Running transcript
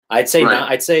I'd say Right.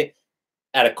 not. I'd say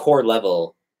at a core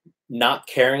level, not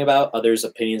caring about others'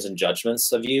 opinions and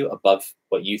judgments of you above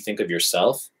what you think of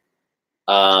yourself.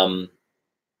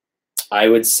 I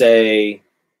would say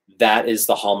that is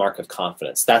the hallmark of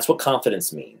confidence. That's what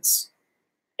confidence means.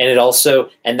 And it also,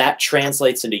 and that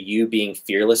translates into you being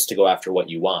fearless to go after what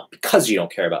you want because you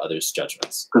don't care about others'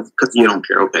 judgments. Because you don't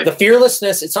care. Okay. The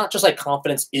fearlessness, it's not just like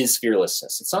confidence is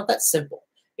fearlessness. It's not that simple.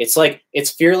 It's like,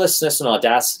 it's fearlessness and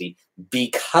audacity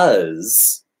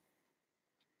because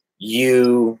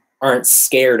you aren't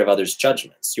scared of others'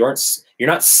 judgments. You're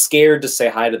not scared to say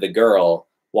hi to the girl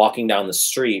walking down the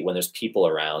street when there's people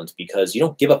around because you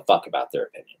don't give a fuck about their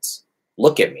opinions.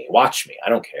 Look at me, watch me. I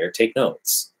don't care. Take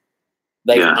notes.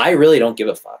 Like, Yeah. I really don't give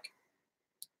a fuck.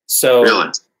 So,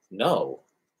 Really? no.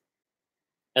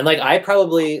 And like,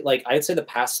 I'd say the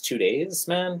past 2 days,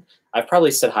 man, I've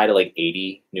probably said hi to like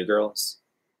 80 new girls.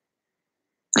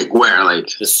 Like where? Like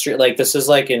The street, like this is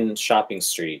like in Shopping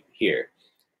Street here.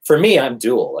 For me, I'm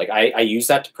dual. Like I use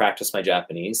that to practice my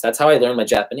Japanese. That's how I learn my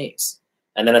Japanese.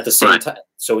 And then at the same time,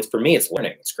 so it's, for me, it's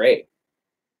learning. It's great.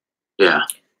 Yeah.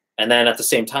 And then at the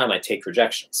same time, I take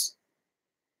rejections.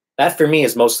 That for me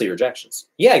is mostly rejections.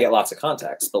 Yeah, I get lots of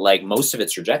contacts, but like most of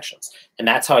it's rejections. And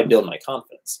that's how I build my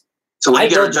confidence. So when you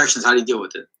get rejections, how do you deal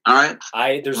with it? All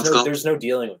right. There's no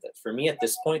dealing with it. For me at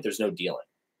this point, there's no dealing.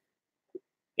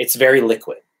 It's very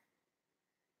liquid.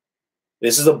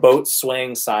 This is a boat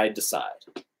swaying side to side.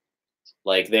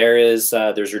 Like there's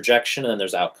rejection and then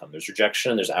there's outcome. There's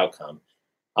rejection and there's outcome.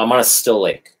 I'm on a still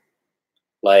lake.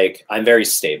 Like I'm very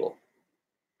stable.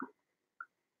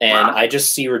 And wow. I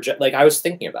just see like I was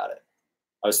thinking about it.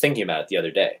 The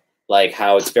other day. Like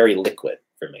how it's very liquid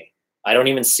for me. I don't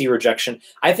even see rejection.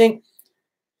 I think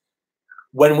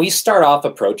when we start off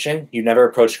approaching, you never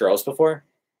approached girls before?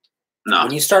 No.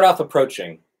 When you start off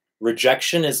approaching,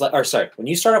 rejection is like, when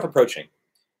you start off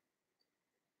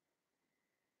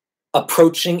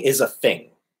approaching is a thing.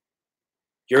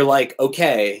 You're like,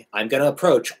 okay, I'm going to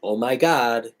approach. Oh my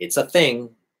God, it's a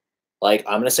thing. Like,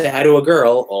 I'm going to say hi to a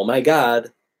girl. Oh my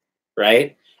God.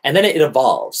 Right? And then it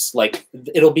evolves. Like,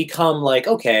 it'll become like,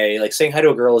 okay, like saying hi to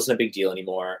a girl isn't a big deal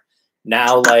anymore.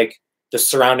 Now, like, the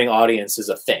surrounding audience is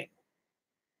a thing.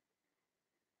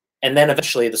 And then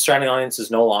eventually the surrounding audience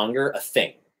is no longer a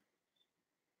thing.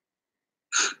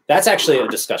 That's actually a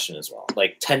discussion as well.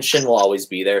 Like tension will always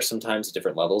be there sometimes at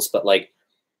different levels, but like,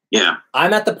 yeah,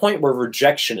 I'm at the point where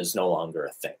rejection is no longer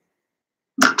a thing.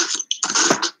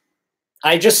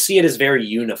 I just see it as very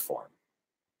uniform.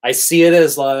 I see it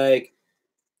as like,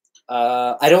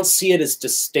 I don't see it as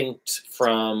distinct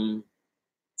from,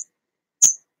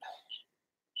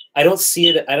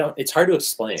 it's hard to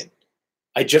explain.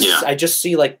 I just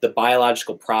see like the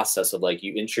biological process of like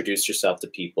you introduce yourself to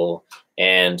people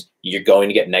and you're going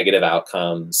to get negative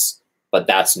outcomes, but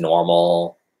that's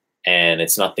normal and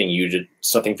it's nothing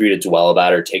for you to dwell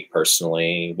about or take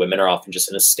personally. Women are often just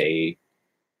in a state.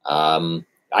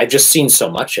 I've just seen so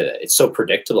much of it. It's so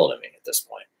predictable to me at this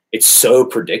point. It's so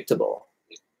predictable.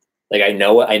 Like I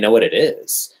know what it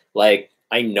is. Like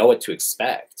I know what to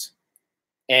expect.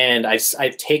 And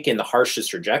I've taken the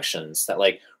harshest rejections that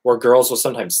like where girls will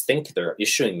sometimes think they're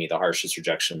issuing me the harshest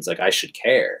rejections, like I should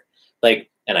care. Like,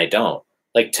 and I don't.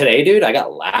 Like today, dude, I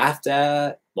got laughed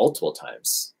at multiple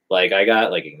times. Like I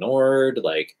got like ignored.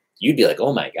 Like you'd be like,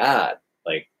 oh my God.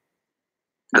 Like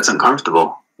that's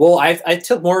uncomfortable. Well, I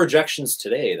took more rejections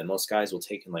today than most guys will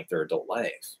take in like their adult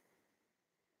life.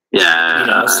 Yeah. You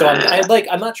know, so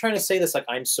I'm not trying to say this like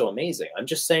I'm so amazing. I'm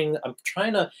just saying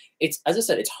it's, as I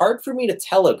said, it's hard for me to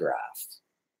telegraph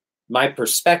my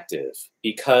perspective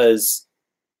because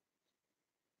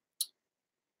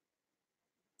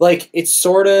like it's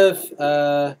sort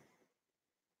of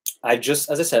I've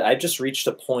just reached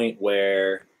a point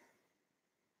where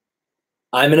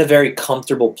I'm in a very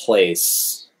comfortable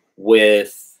place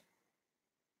with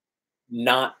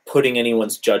not putting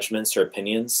anyone's judgments or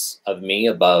opinions of me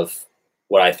above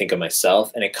what I think of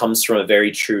myself. And it comes from a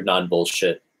very true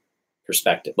non-bullshit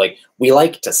perspective. Like we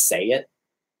like to say it.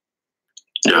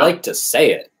 Yeah. I like to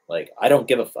say it. Like, I don't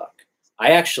give a fuck.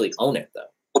 I actually own it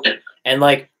though. And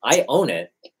like, I own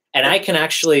it. And I can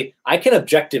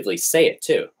objectively say it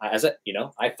too.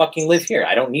 I fucking live here.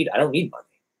 I don't need money.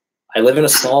 I live in a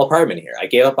small apartment here. I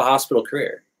gave up a hospital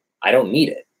career. I don't need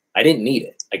it. I didn't need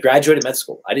it. I graduated med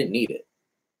school. I didn't need it.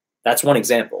 That's one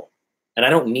example. And I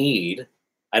don't need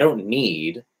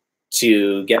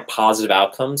to get positive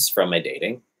outcomes from my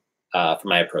dating, from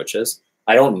my approaches.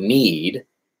 I don't need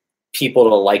people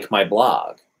to like my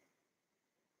blog.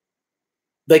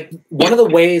 Like one of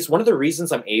the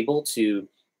reasons I'm able to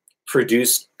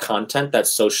produce content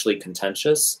that's socially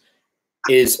contentious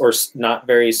not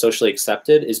very socially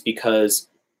accepted is because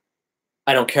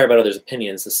I don't care about others'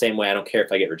 opinions the same way I don't care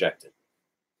if I get rejected.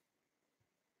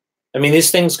 I mean,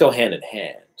 these things go hand in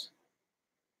hand.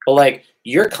 But like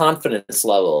your confidence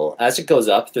level, as it goes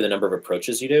up through the number of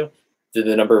approaches you do, through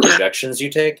the number of rejections you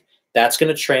take, that's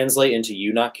going to translate into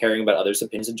you not caring about others'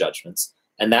 opinions and judgments.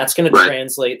 And that's going to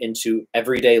translate into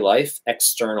everyday life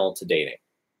external to dating.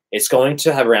 It's going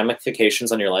to have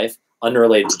ramifications on your life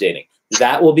unrelated to dating.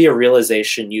 That will be a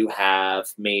realization you have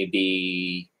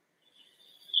maybe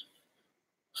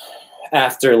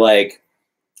after like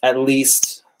at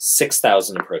least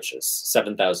 6,000 approaches,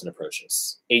 7,000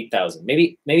 approaches, 8,000,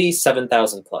 maybe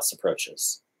 7,000 plus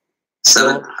approaches.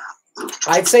 So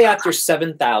I'd say after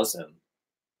 7,000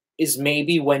 is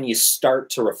maybe when you start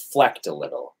to reflect a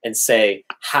little and say,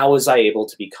 how was I able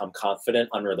to become confident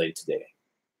unrelated to dating?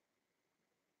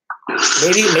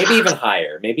 Maybe even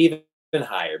higher, maybe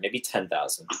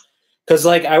 10,000. Because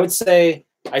like I'd say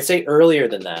earlier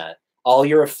than that, all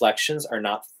your reflections are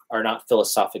not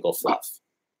philosophical fluff.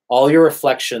 All your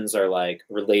reflections are like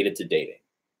related to dating.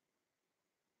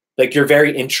 Like you're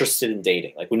very interested in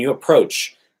dating. Like when you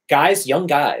approach guys, young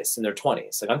guys in their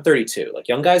 20s, like I'm 32, like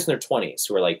young guys in their 20s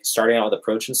who are like starting out with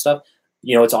approach and stuff,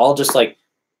 you know, it's all just like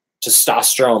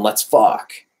testosterone, let's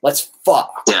fuck.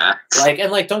 Yeah. Like,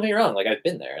 and like, don't get me wrong, like I've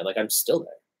been there and like I'm still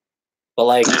there. But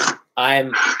like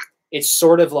it's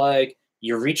sort of like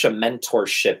you reach a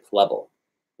mentorship level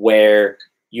where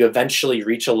you eventually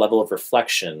reach a level of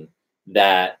reflection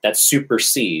that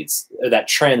supersedes, that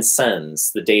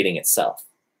transcends the dating itself.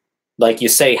 Like you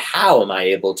say, how am I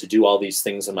able to do all these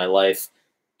things in my life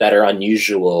that are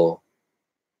unusual,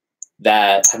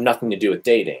 that have nothing to do with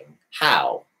dating?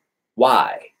 How?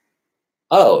 Why?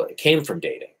 Oh, it came from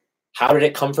dating. How did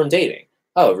it come from dating?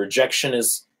 Oh, rejection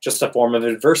is just a form of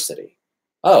adversity.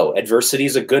 Oh, adversity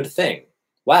is a good thing.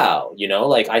 Wow, you know,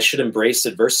 like I should embrace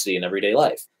adversity in everyday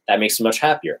life. That makes me much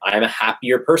happier. I am a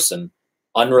happier person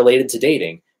unrelated to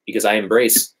dating because I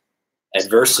embrace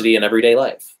adversity in everyday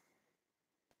life.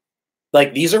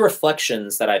 Like these are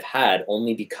reflections that I've had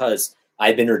only because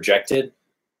I've been rejected,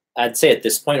 I'd say at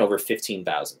this point over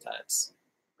 15,000 times.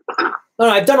 No,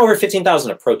 I've done over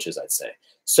 15,000 approaches, I'd say.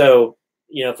 So,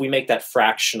 you know, if we make that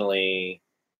fractionally,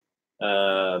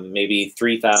 maybe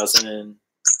 3,000,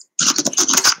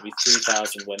 maybe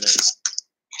 3,000 women.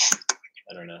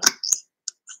 I don't know.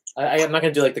 I'm not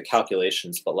gonna do like the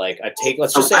calculations, but like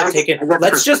let's just say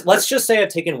I've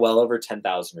taken well over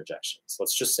 10,000 rejections.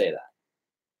 Let's just say that.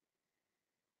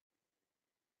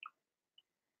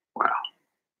 Wow.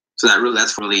 So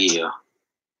that's really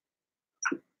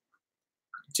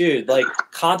dude, like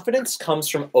confidence comes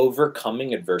from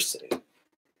overcoming adversity.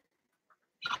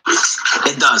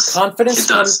 It does. Confidence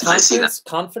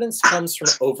comes from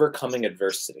overcoming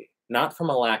adversity, not from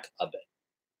a lack of it.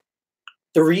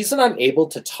 The reason I'm able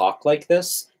to talk like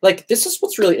this is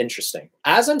what's really interesting.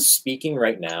 As I'm speaking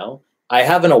right now, I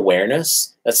have an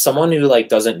awareness that someone who like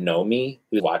doesn't know me,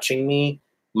 who's watching me,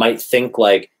 might think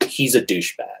like he's a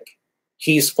douchebag.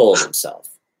 He's full of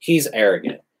himself. He's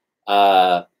arrogant.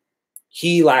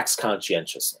 He lacks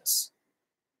conscientiousness.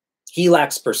 He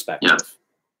lacks perspective. Yeah.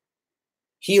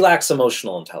 He lacks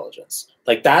emotional intelligence.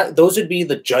 Like that, those would be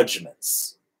the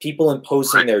judgments. People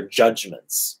imposing their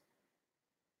judgments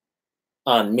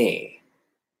on me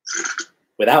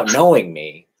without knowing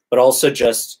me, but also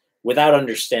just without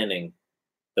understanding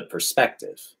the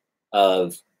perspective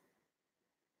of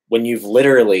when you've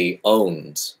literally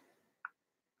owned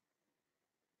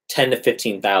 10 to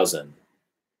 15,000,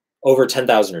 over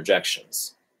 10,000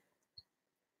 rejections.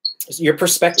 Your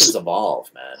perspectives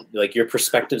evolve, man. Like your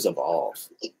perspectives evolve.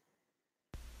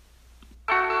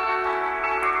 Yeah.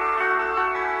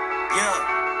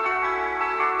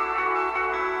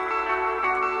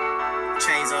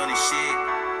 Chains on and shit.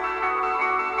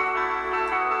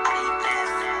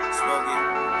 Smoking.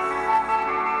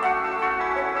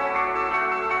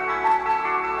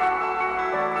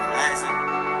 Relaxing.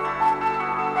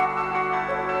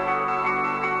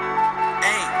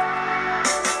 Hey.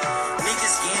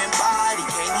 Niggas getting body,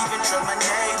 can't even trust my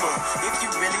neighbor. If you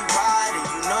really ride it,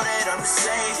 you know that I'm the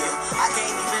savior. I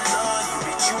can't even love you,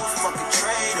 bitch, you a fucking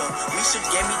traitor. Misha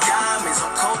gave me